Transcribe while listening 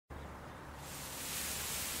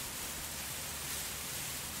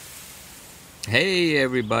Hey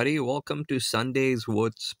everybody, welcome to Sunday's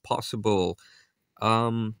What's Possible.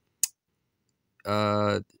 Um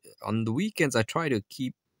uh on the weekends I try to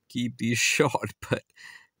keep these short, but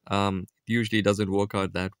it usually doesn't work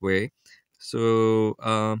out that way. So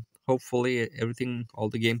hopefully everything all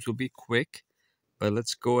the games will be quick. But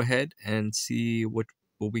let's go ahead and see what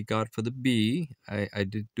we got for the B. I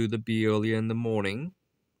did do the B earlier in the morning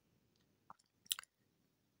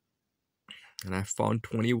and I found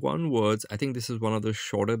 21 words. I think this is one of the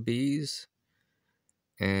shorter B's.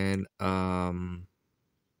 And at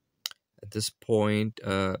this point,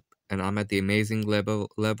 and I'm at the amazing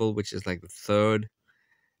level, which is like the third.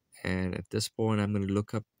 And at this point, I'm going to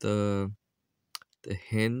look up the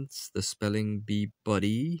hints, the spelling bee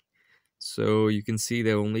buddy. So you can see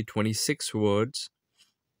there are only 26 words,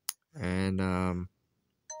 and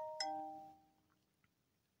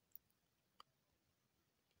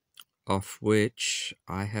of which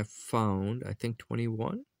I have found, I think,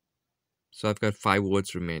 21. So I've got 5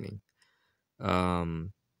 words remaining.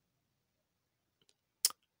 Um,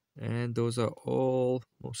 and those are all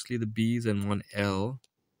mostly the B's and one L.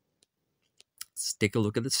 Let's take a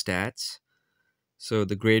look at the stats. So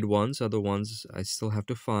the grade ones are the ones I still have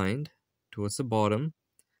to find towards the bottom.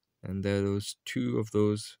 And there are those two of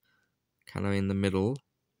those kind of in the middle.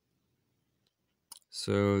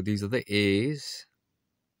 So these are the A's.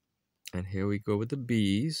 And here we go with the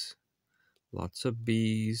B's. Lots of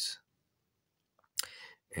B's.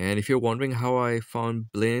 And if you're wondering how I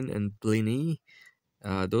found Blin and Blini,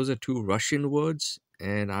 those are two Russian words.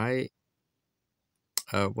 And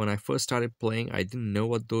when I first started playing, I didn't know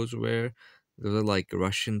what those were. Those are like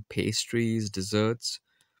Russian pastries, desserts.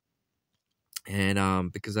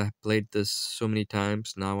 And because I played this so many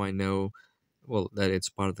times, now I know, well, that it's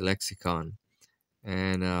part of the lexicon.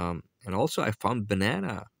 And also I found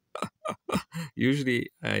banana.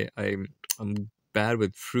 Usually I'm bad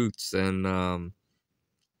with fruits, and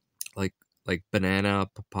like banana,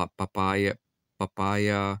 papaya,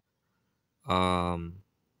 um,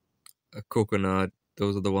 a coconut.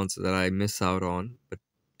 Those are the ones that I miss out on. But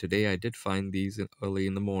today I did find these early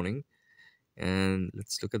in the morning. And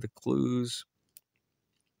let's look at the clues.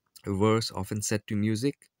 A verse often set to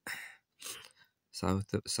music.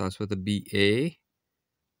 Starts with a BA.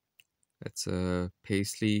 That's a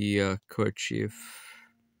paisley kerchief.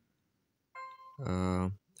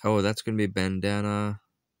 Oh, that's going to be bandana,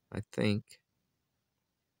 I think.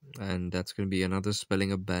 And that's going to be another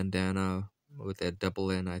spelling of bandana with a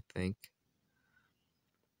double N, I think.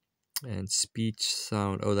 And speech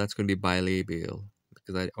sound. Oh, that's going to be bilabial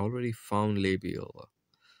because I already found labial.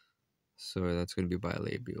 So that's going to be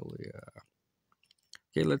bilabial, yeah.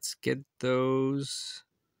 Okay, let's get those.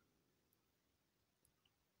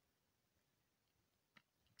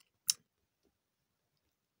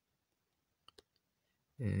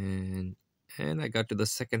 And I got to the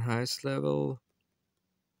second highest level.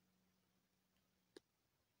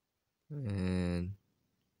 And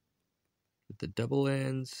with the double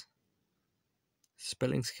N's,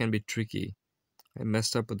 spellings can be tricky. I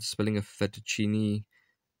messed up with the spelling of fettuccine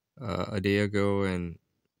a day ago, and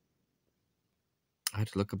I had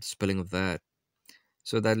to look up the spelling of that.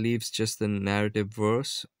 So that leaves just the narrative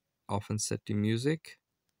verse, often set to music.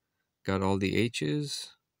 Got all the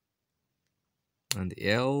H's and the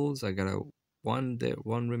L's. I got one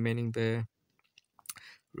remaining there,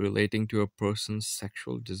 relating to a person's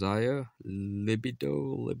sexual desire,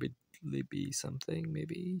 libido, libi something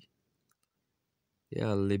maybe.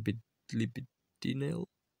 Yeah, libidinal.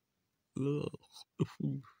 Ugh.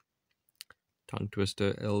 Tongue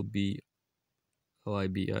twister.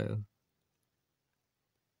 LBLIBIL.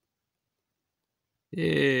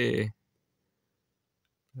 Yay!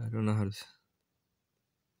 I don't know how to.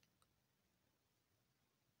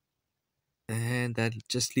 And that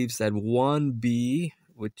just leaves that one B,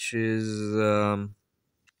 which is if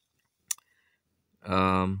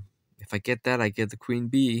I get that, I get the queen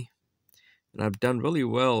bee. And I've done really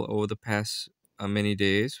well over the past many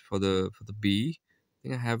days for the bee. I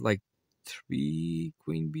think I have like 3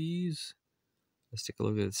 queen bees. Let's take a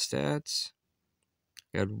look at the stats.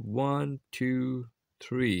 I got 1, 2,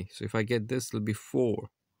 3. So if I get this, it'll be 4.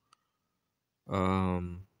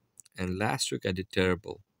 And last week I did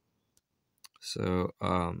terrible. So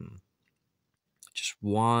just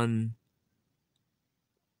one.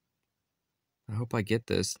 I hope I get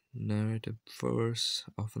this. Narrative verse,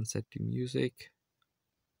 often set to music.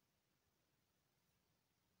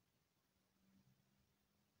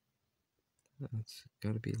 That's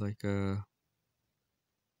gotta be like a.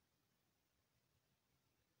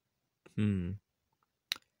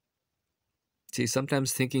 See,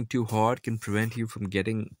 sometimes thinking too hard can prevent you from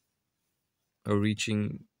getting or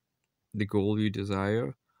reaching the goal you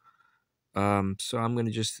desire. So I'm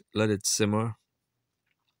gonna just let it simmer,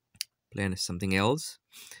 plan something else,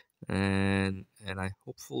 and I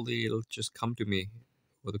hopefully it'll just come to me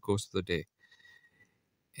over the course of the day.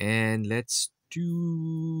 And let's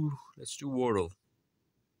do Wordle.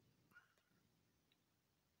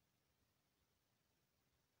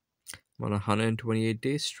 I'm on a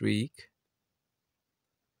 128-day streak.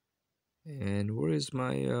 And where is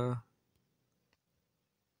my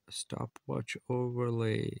stopwatch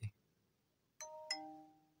overlay?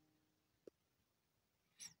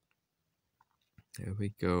 There we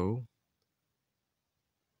go.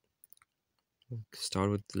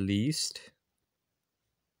 Start with the least.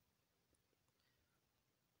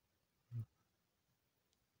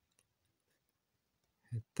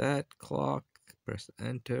 Hit that clock. Press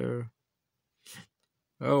enter.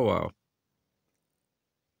 Oh wow.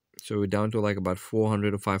 So we're down to like about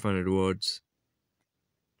 400 or 500 words.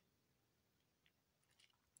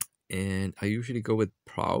 And I usually go with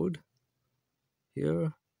proud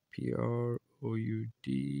here. Proud.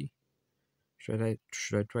 Should I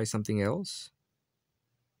try something else?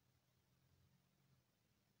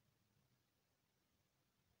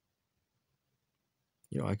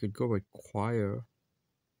 I could go with choir.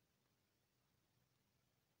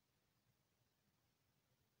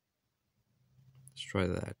 Let's try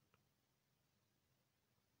that.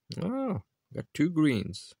 Oh, got 2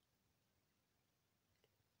 greens.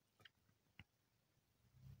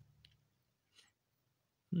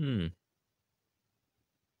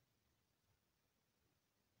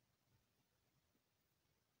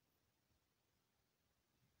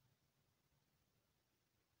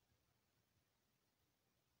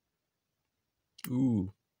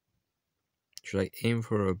 Ooh. Should I aim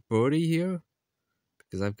for a birdie here?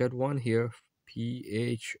 Because I've got one here.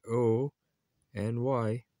 PHONY.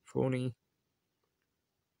 Phony.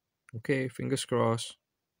 Okay, fingers crossed.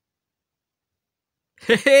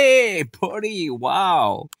 Hey, birdie!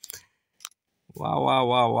 Wow.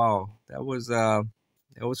 Wow. That was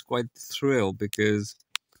quite the thrill because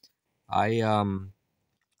I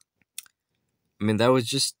mean that was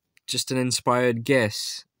just an inspired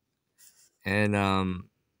guess. And I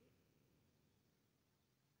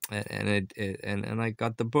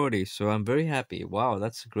got the birdie, so I'm very happy. Wow,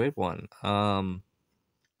 that's a great one.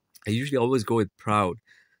 I usually always go with proud.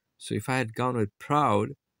 So if I had gone with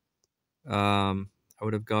proud, I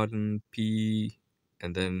would have gotten P,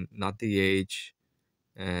 and then not the H,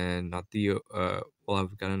 and not the well,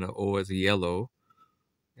 I've gotten an O as a yellow,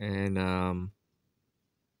 and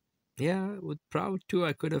yeah, with proud too,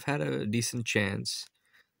 I could have had a decent chance.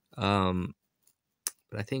 Um,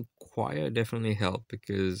 but I think choir definitely helped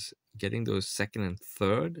because getting those second and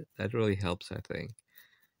third, that really helps, I think.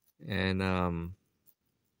 And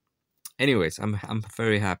anyways, I'm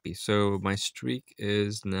very happy. So my streak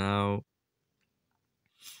is now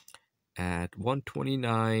at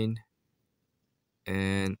 129,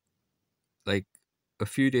 and like a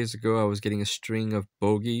few days ago I was getting a string of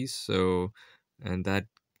bogeys, and that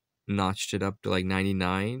notched it up to like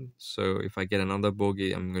 99. So if I get another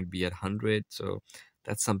bogey, I'm going to be at 100. So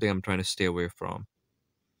that's something I'm trying to stay away from.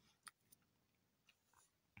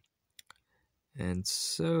 And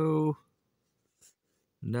so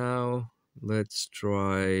now let's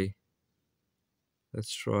try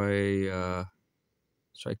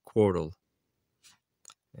Quordle.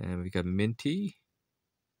 And we got Minty.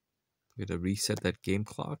 We're gonna reset that game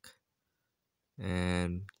clock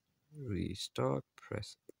and restart.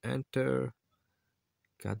 Press enter.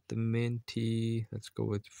 Got the Minty. Let's go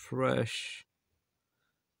with fresh.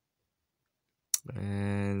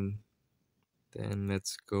 And then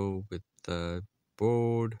let's go with the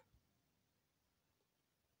board.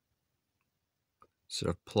 Instead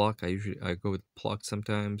of pluck, I go with pluck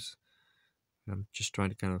sometimes. I'm just trying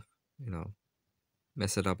to kind of,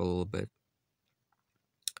 mess it up a little bit.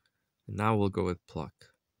 And now we'll go with pluck.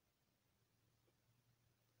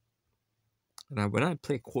 And when I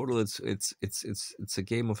play Quordle, it's a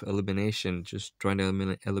game of elimination, just trying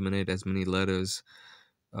to eliminate as many letters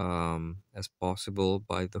as possible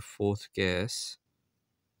by the fourth guess.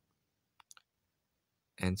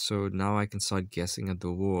 And so now I can start guessing at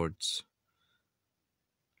the words.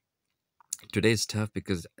 Today's tough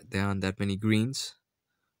because there aren't that many greens,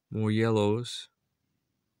 more yellows.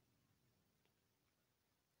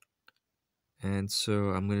 And so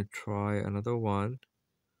I'm going to try another one.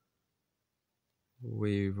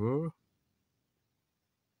 Waiver.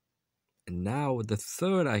 And now with the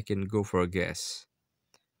third, I can go for a guess.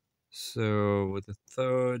 So with the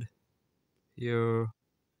third here,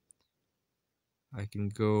 I can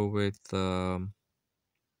go with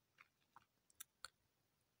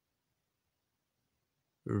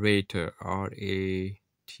Rater, R-A-T-E-R,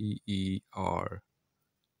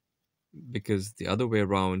 because the other way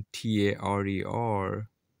around, T-A-R-E-R,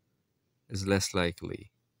 is less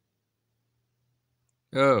likely.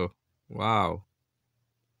 Oh, wow.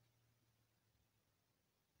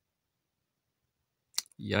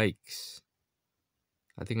 Yikes.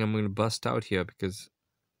 I think I'm going to bust out here because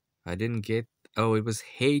I didn't get... Oh, it was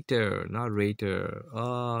hater, not rater.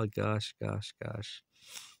 Oh, gosh, gosh, gosh.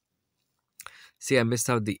 See, I missed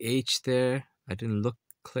out the H there. I didn't look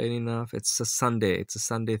clear enough. It's a Sunday. It's a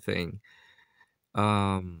Sunday thing.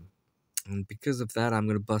 And because of that, I'm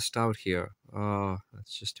going to bust out here. Oh,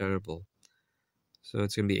 that's just terrible. So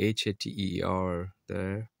it's going to be H-A-T-E-R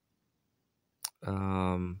there.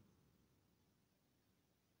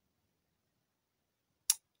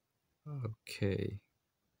 Okay.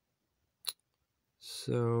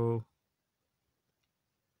 So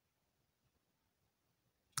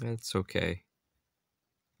that's okay.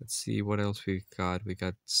 Let's see what else we got. We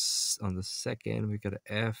got on the second, we got a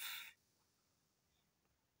F.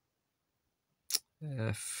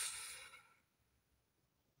 F.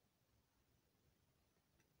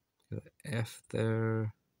 Got a F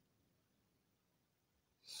there.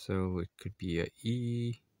 So it could be a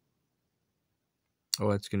E. Oh,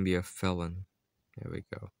 it's going to be a felon. There we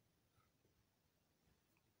go.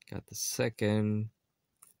 Got the second.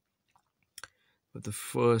 But the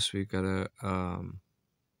first, we've got a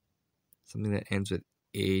something that ends with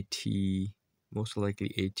AT. Most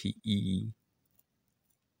likely ATE.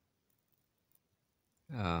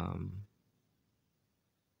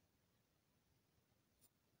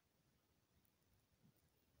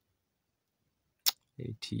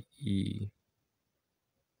 ATE.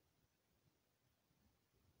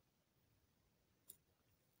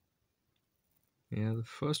 Yeah, the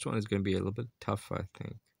first one is going to be a little bit tough, I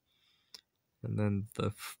think. And then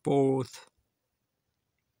the fourth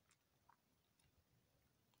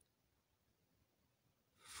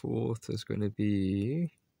is going to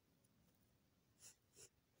be...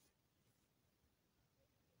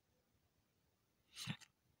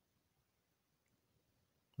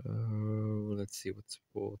 let's see what's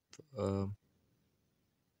fourth.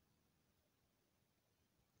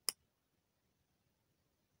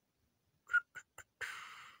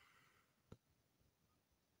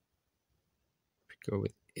 Go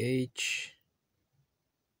with H.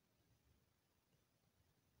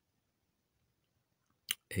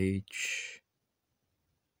 H.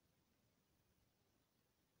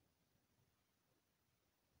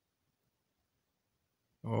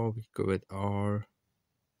 Or we go with R.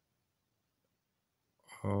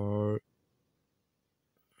 R.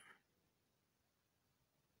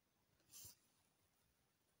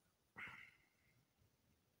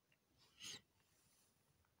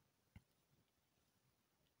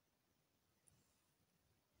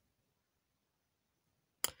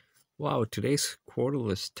 Wow, today's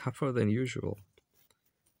Quordle is tougher than usual.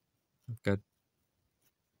 I've got,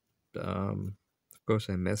 of course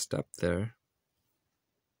I messed up there.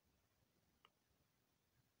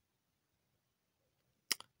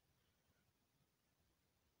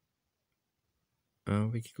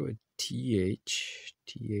 We could go with TH.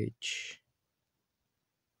 TH.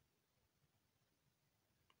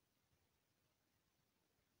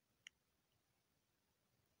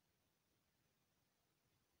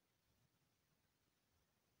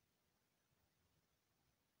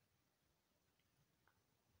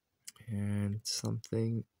 And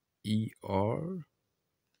something ER.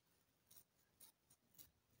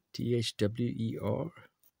 THWER.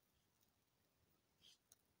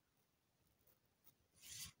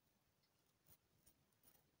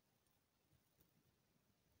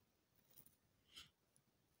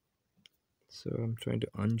 So I'm trying to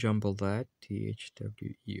unjumble that.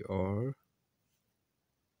 THWER.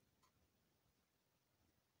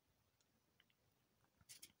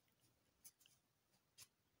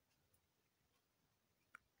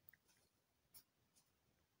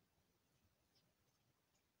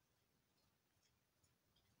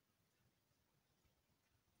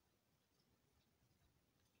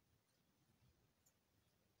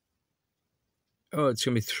 Oh, it's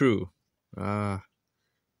gonna be through. Ah,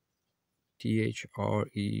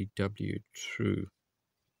 THREW, true.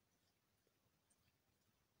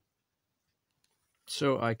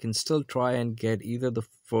 So I can still try and get either the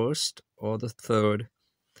first or the third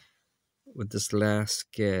with this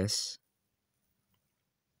last guess.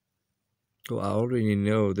 Well, I already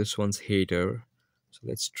know this one's hater. So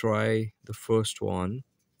let's try the first one.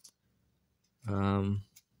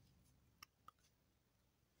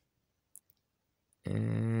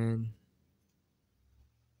 And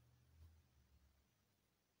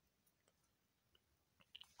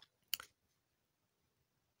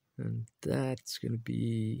That's going to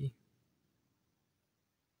be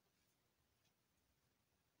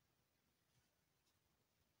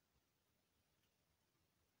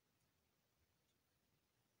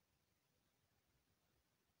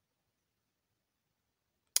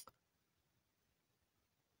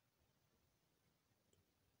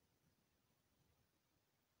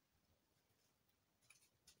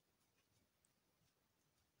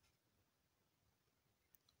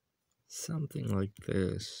something like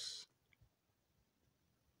this.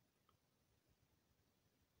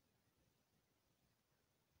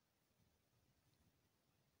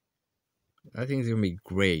 I think it's going to be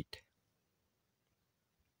great.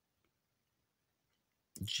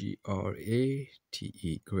 Grate,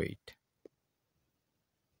 great.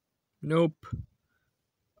 Nope.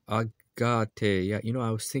 Agate. Yeah,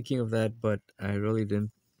 I was thinking of that, but I really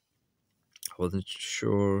didn't. I wasn't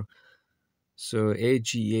sure. So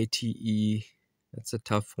Agate. That's a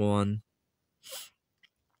tough one.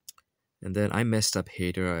 And then I messed up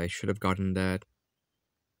hater. I should have gotten that.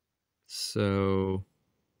 So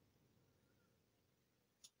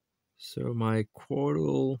my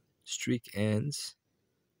Quordle streak ends,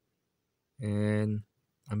 and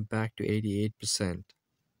I'm back to 88%.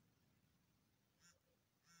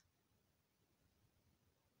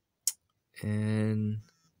 And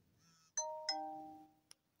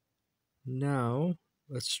now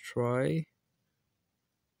let's try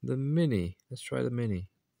the mini.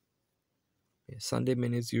 Sunday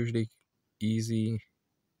mini is usually easy.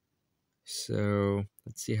 So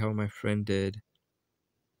let's see how my friend did.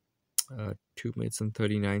 2 minutes and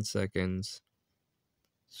 39 seconds.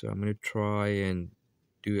 So I'm gonna try and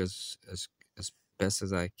do as best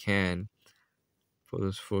as I can for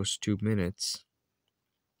those first 2 minutes.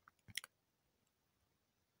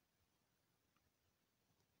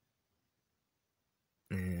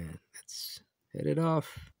 And let's hit it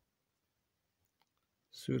off.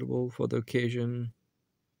 Suitable for the occasion.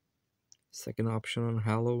 Second option on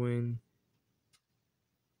Halloween.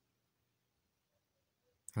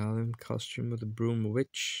 Halloween costume with the broom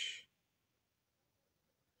witch.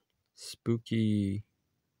 Spooky.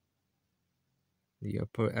 The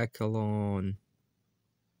upper echelon.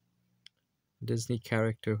 Disney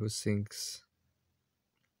character who sings.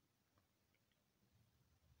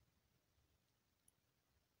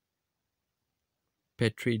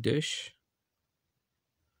 Petri dish.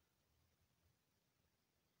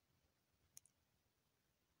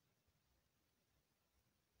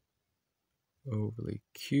 Overly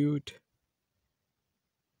cute.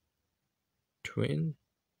 Twin.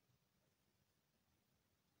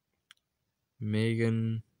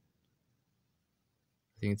 Megan.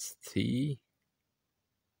 I think it's T.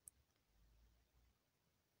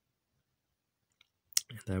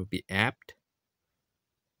 That would be apt.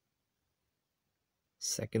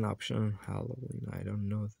 Second option on Halloween. I don't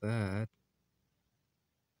know that.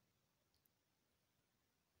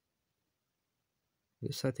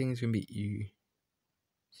 This I think is gonna be E.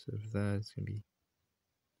 So that's gonna be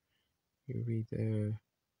UV there.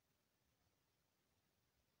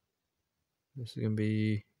 This is gonna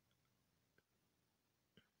be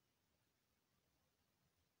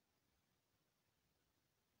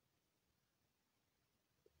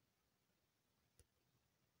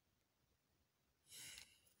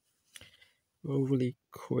overly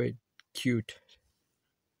quite cute.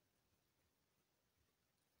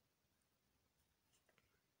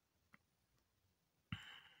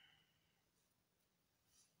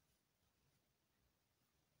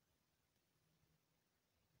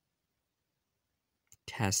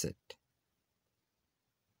 Tacit.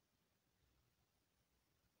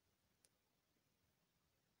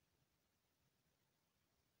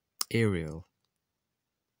 Ariel.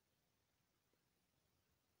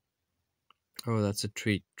 Oh, that's a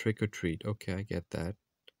treat. Trick or treat. Okay, I get that.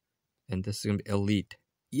 And this is gonna be elite.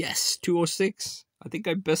 Yes, 206. I think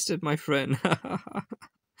I bested my friend. How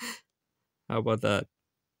about that?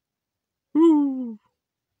 Woo!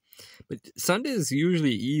 But Sunday is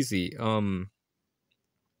usually easy.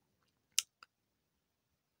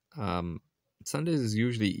 Sundays is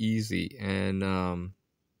usually easy, and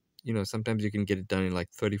sometimes you can get it done in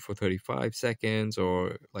like 34, 35 seconds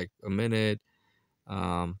or like a minute.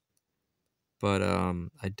 But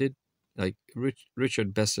I did like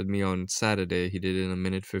Richard bested me on Saturday. He did it in a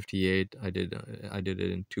minute 58. I did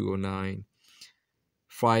it in 209.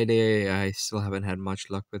 Friday, I still haven't had much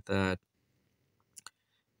luck with that.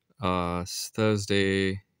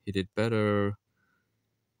 Thursday, he did better.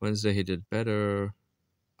 Wednesday, he did better.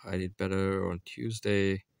 I did better on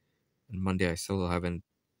Tuesday. And Monday, I still haven't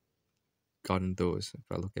gotten those. If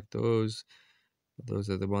I look at those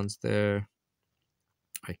are the ones there.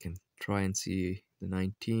 I can try and see the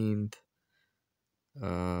 19th.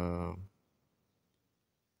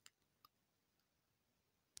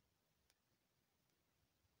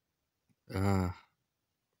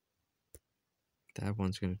 That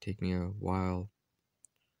one's gonna take me a while.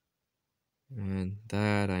 And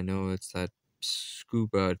that, I know it's that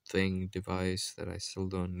scuba thing device that I still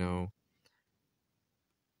don't know.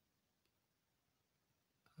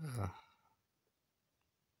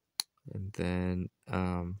 And then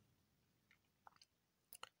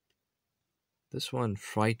this one,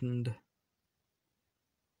 Frightened.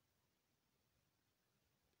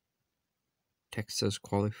 Texas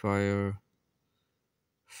Qualifier.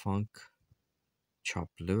 Funk.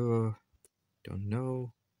 Chopped Liver. Don't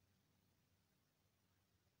know.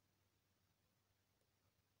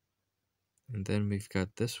 And then we've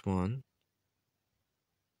got this one.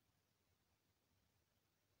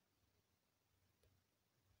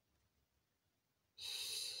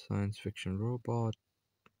 Science fiction robot.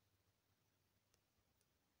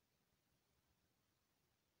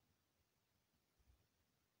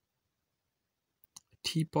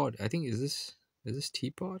 Teapot. I think is this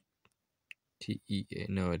Teapot? T-E-A.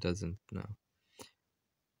 No, it doesn't. No.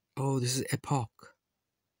 Oh, this is Epoch.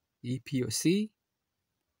 E-P-O. See,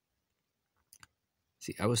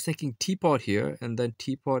 I was thinking teapot here, and then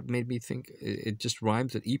teapot made me think it just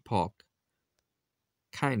rhymes with epoch,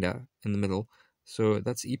 kinda in the middle. So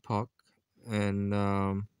that's epoch, and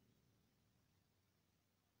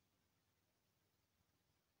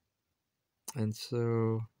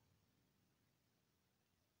so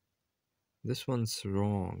this one's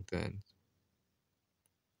wrong then.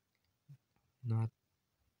 Not.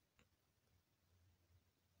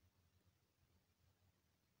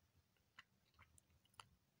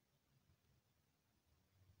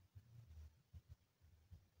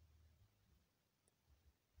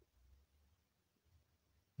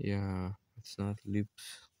 Yeah, it's not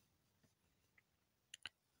loops.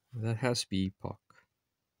 That has to be epoch.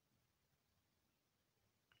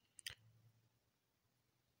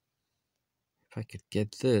 If I could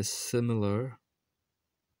get this similar,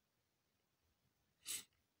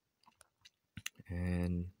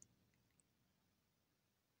 and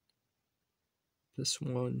this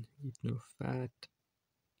one, eat no fat.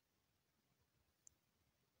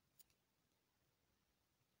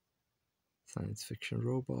 Science fiction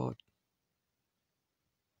robot.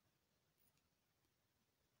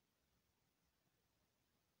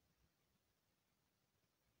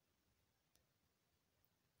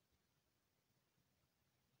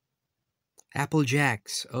 Apple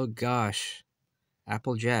Jacks. Oh gosh.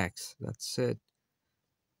 Apple Jacks. That's it.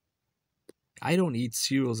 I don't eat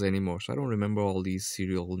cereals anymore, so I don't remember all these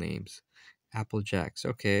cereal names. Apple Jacks.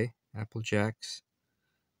 Okay. Apple Jacks.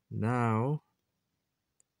 Now,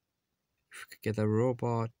 if we could get a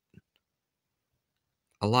robot.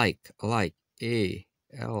 Alike. Alike. A-L-I-K-E.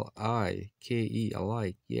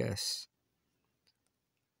 Alike. Yes.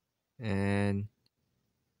 And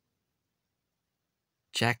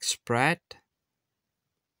Jack Sprat.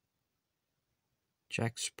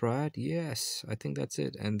 Jack Sprat. Yes. I think that's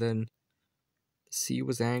it. And then the sea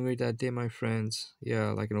was angry that day, my friends.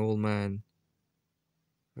 Yeah, like an old man.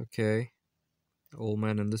 Okay. Old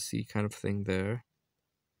man in the sea kind of thing there.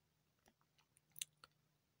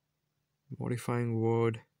 Modifying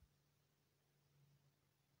word.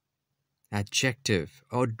 Adjective.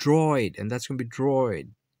 Oh, droid. And that's going to be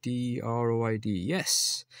droid. D-R-O-I-D.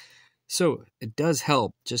 Yes. So it does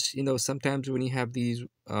help. Just, sometimes when you have these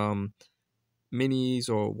minis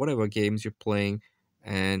or whatever games you're playing,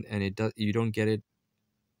 and you don't get it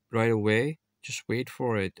right away, just wait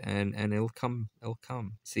for it, and it'll come.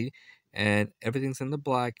 See? And everything's in the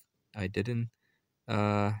black. I didn't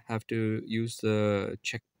have to use the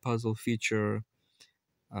check puzzle feature.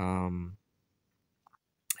 And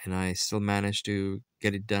I still managed to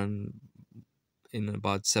get it done in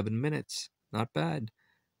about 7 minutes. Not bad.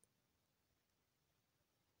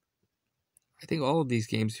 I think all of these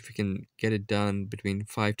games, if you can get it done between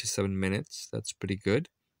 5 to 7 minutes, that's pretty good.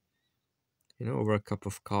 Over a cup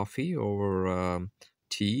of coffee, or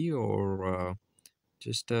tea, or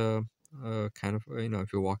just kind of,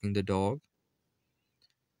 if you're walking the dog,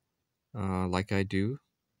 like I do.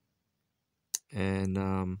 And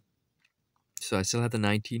so I still have the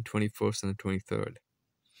 19th, 21st, and the 23rd.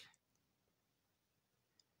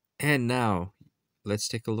 And now, let's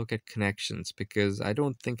take a look at connections, because I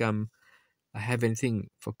don't think I have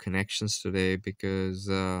anything for connections today, because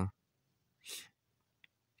it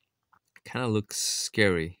kind of looks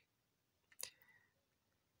scary.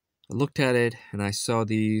 I looked at it and I saw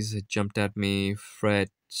these. It jumped at me. Fret,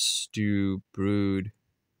 stew, brood,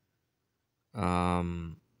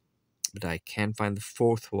 but I can't find the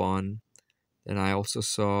fourth one. Then I also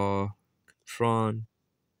saw Tron,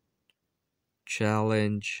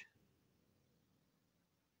 Challenge,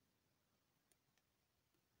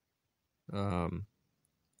 um,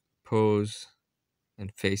 Pose,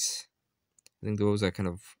 and Face. I think those are kind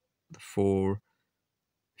of the four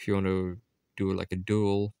if you want to do like a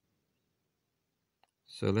duel.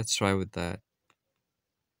 So let's try with that.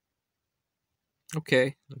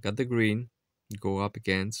 Okay, I got the green. Go up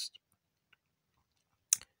against.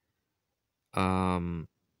 Um,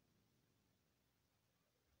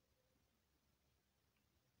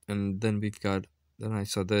 and then we've got. Then I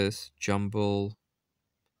saw this jumble,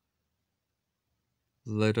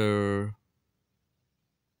 litter,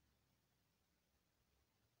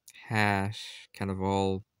 hash, kind of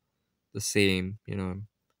all the same.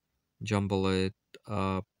 Jumble it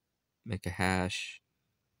up, make a hash,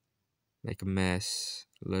 make a mess,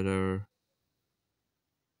 litter,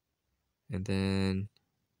 and then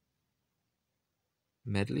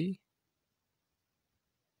medley,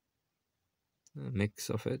 a mix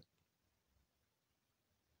of it.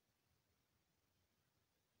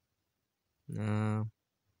 Uh,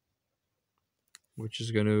 which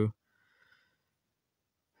is going to.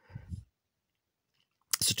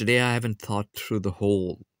 So today I haven't thought through the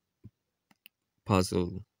whole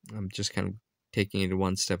puzzle. I'm just kind of taking it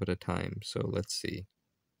one step at a time. So let's see.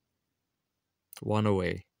 One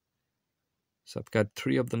away. So I've got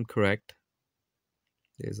three of them correct.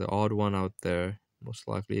 There's an odd one out there. Most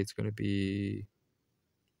likely it's going to be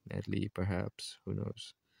medley, perhaps. Who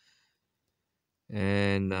knows?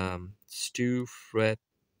 And stew, fret,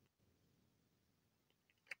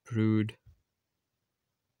 brood.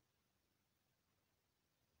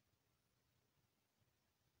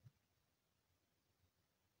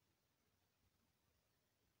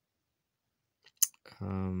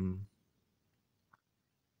 Um,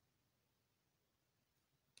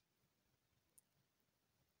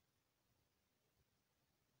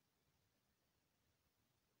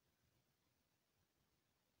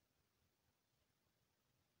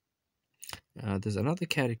 there's another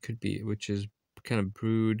cat it could be, which is kind of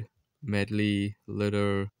brood, medley,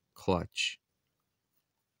 litter, clutch.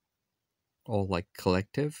 All like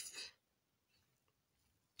collective.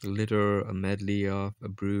 Litter, a medley of, a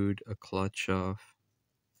brood, a clutch of.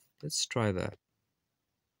 Let's try that.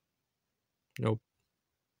 Nope.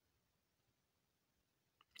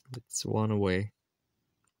 It's one away.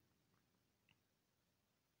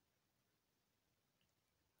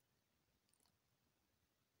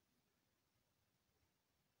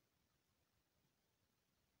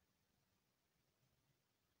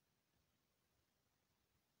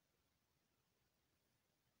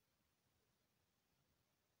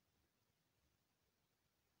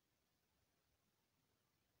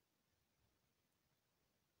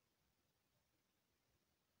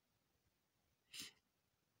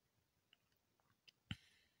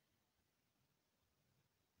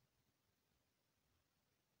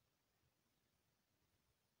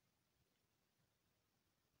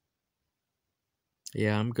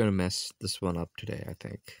 Yeah, I'm gonna mess this one up today, I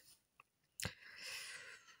think.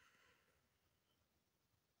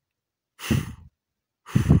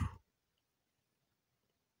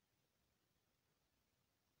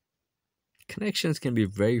 Connections can be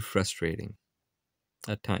very frustrating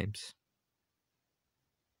at times,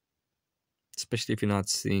 especially if you're not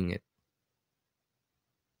seeing it.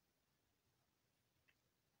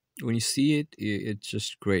 When you see it, it's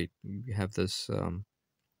just great. You have this,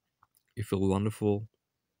 you feel wonderful.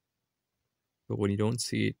 But when you don't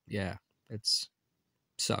see it, yeah, it's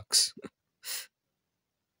sucks.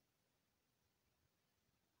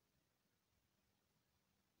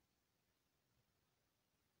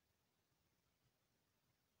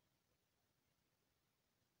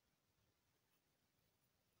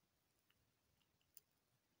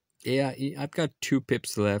 Yeah, I've got 2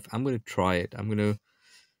 pips left. I'm gonna try it. I'm gonna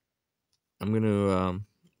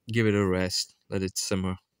give it a rest. Let it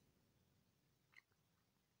simmer.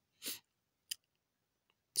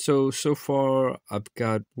 So far I've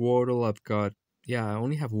got Wordle. I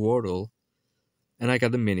only have Wordle, and I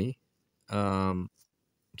got the mini. Um,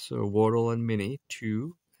 so Wordle and mini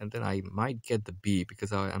 2, and then I might get the B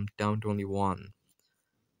because I'm down to only one.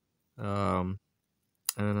 Um,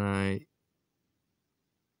 and I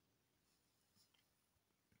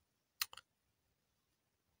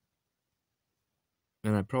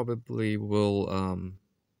probably will.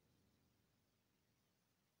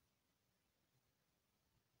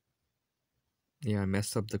 Yeah, I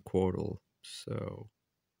messed up the Quordle. So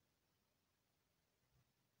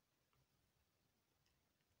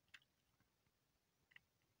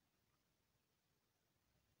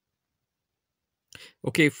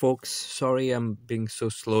Okay, folks, sorry I'm being so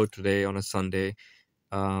slow today on a Sunday,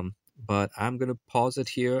 but I'm gonna pause it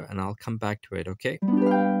here and I'll come back to it, okay?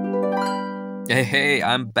 Hey,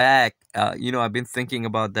 I'm back. I've been thinking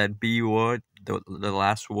about that B word, the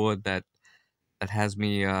last word that has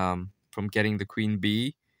me from getting the queen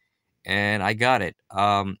bee, and I got it.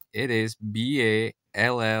 It is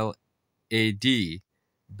BALLAD,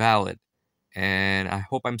 ballad, and I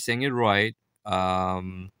hope I'm saying it right.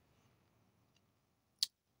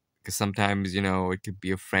 Because sometimes it could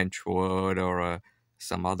be a French word or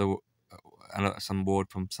some other some word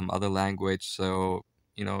from some other language, so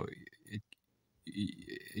it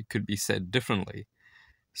it could be said differently.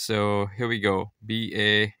 So here we go,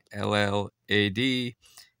 BALLAD,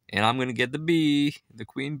 and I'm gonna get the bee, the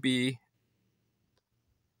queen bee.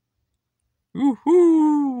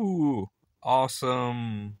 Woohoo!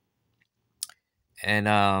 Awesome. And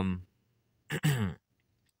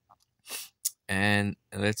and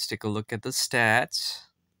let's take a look at the stats.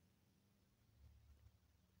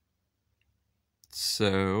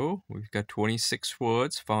 So we've got 26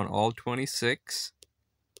 words, found all 26.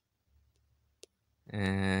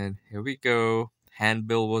 And here we go.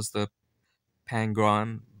 Handbill was the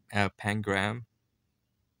pangram.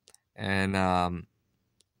 And I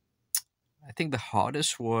think the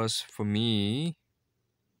hardest was for me.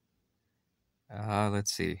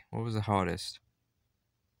 Let's see, what was the hardest?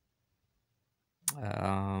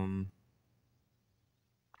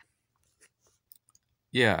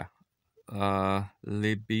 Yeah,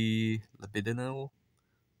 libidinal.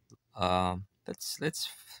 Let's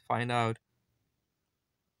find out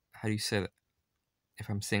how do you say that, if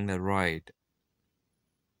I'm saying that right.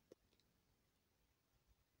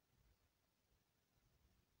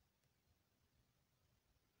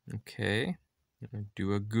 Okay, I'm gonna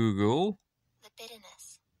do a Google.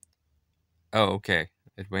 Libidinous. Oh, okay.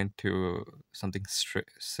 It went to something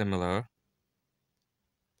similar.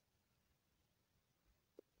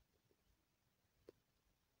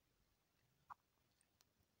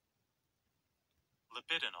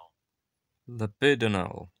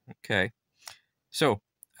 Libidinal. Okay. So,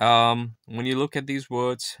 when you look at these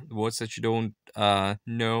words, words that you don't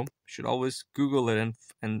know, you should always Google it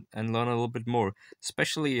and learn a little bit more.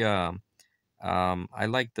 Especially, I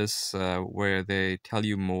like this where they tell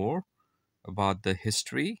you more about the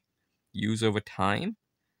history, use over time,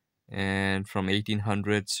 and from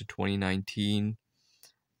 1800s to 2019,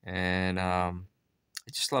 and I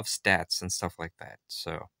just love stats and stuff like that.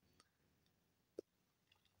 So,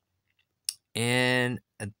 and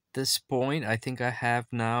at this point, I think I have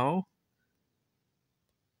now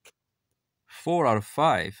 4 out of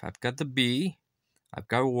 5. I've got the B, I've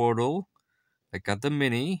got Wordle, I got the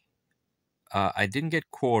Mini. I didn't get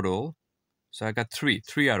Quordle, so I got 3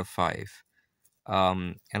 out of 5.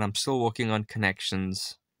 And I'm still working on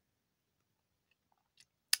connections.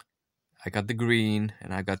 I got the green,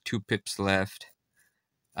 and I got 2 pips left.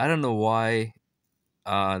 I don't know why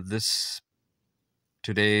this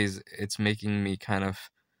today's it's making me kind of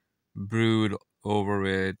brood over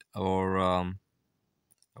it, or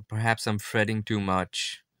perhaps I'm fretting too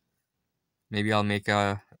much. Maybe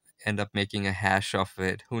I'll end up making a hash of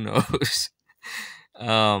it. Who knows?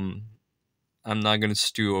 um, I'm not gonna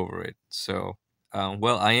stew over it. So,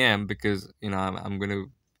 well, I am, because I'm gonna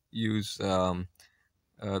use the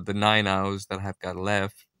 9 hours that I've got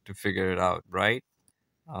left to figure it out, right?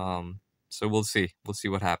 Um, so we'll see. We'll see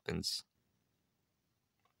what happens.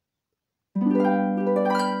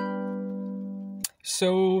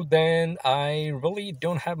 So then I really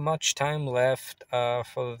don't have much time left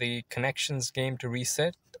for the connections game to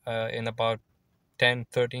reset in about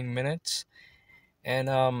 10-13 minutes. And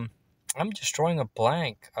I'm just drawing a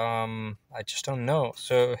blank. I just don't know.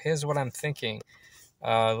 So here's what I'm thinking.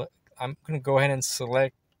 I'm going to go ahead and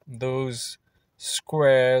select those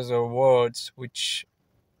squares or words which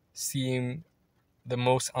seem the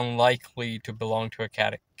most unlikely to belong to a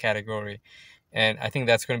category. And I think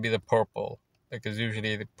that's going to be the purple, because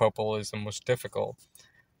usually the purple is the most difficult.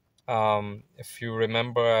 If you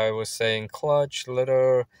remember, I was saying clutch,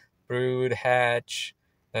 litter, brood, hatch,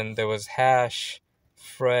 then there was hash,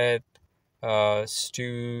 fret,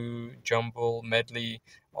 stew, jumble, medley.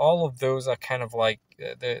 All of those are kind of like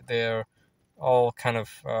they're all kind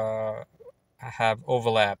of have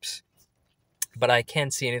overlaps, but I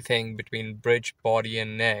can't see anything between bridge, body,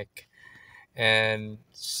 and neck. And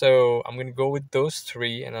so I'm gonna go with those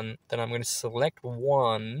 3, and then I'm gonna select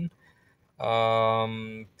one.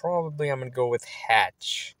 Probably I'm gonna go with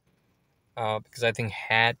hatch, because I think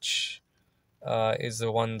hatch is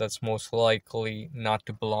the one that's most likely not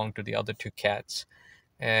to belong to the other 2 cats.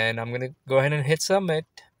 And I'm gonna go ahead and hit submit.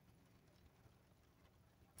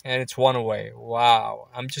 and it's one way. Wow,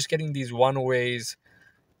 I'm just getting these one ways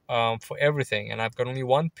for everything, and I've got only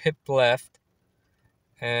one pip left,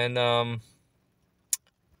 and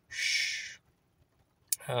shh,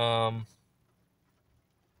 um,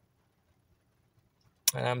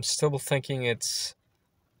 and I'm still thinking it's.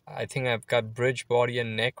 I think I've got bridge, body,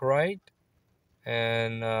 and neck right,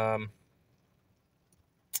 and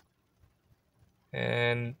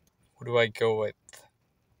and what do I go with?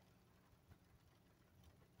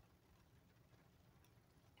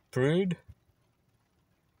 Brood.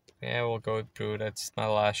 Yeah, we'll go with brood. That's my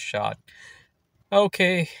last shot.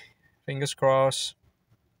 Okay, fingers crossed.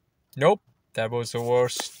 Nope, that was the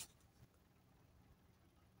worst.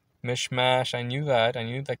 Mishmash, I knew that. I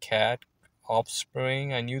knew the cat.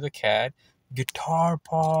 Offspring, I knew the cat. Guitar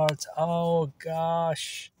parts, oh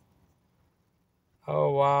gosh.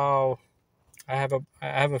 Oh wow. I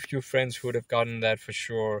have a few friends who would have gotten that for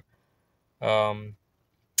sure. Um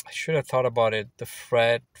I should have thought about it. The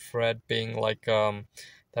fret being like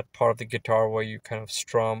that part of the guitar where you kind of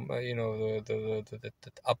strum, the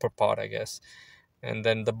upper part, I guess, and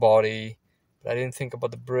then the body. But I didn't think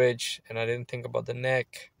about the bridge, and I didn't think about the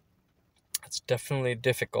neck. It's definitely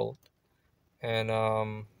difficult, and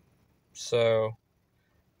so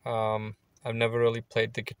I've never really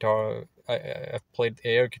played the guitar. I've played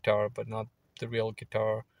air guitar, but not the real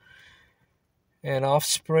guitar. And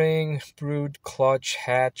offspring, brood, clutch,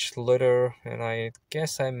 hatch, litter, and I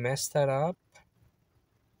guess I messed that up.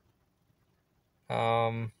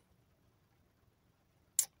 Um,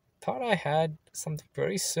 thought I had something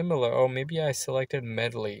very similar. Oh, maybe I selected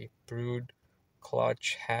medley, brood,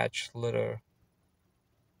 clutch, hatch, litter.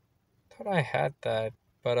 Thought I had that,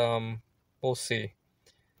 but we'll see.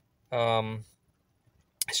 Um,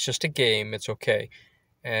 it's just a game. It's okay.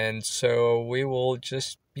 And so we will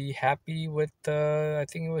just be happy with I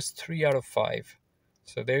think it was 3 out of 5.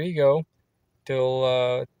 So there you go.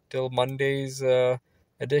 Till Monday's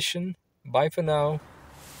edition. Bye for now.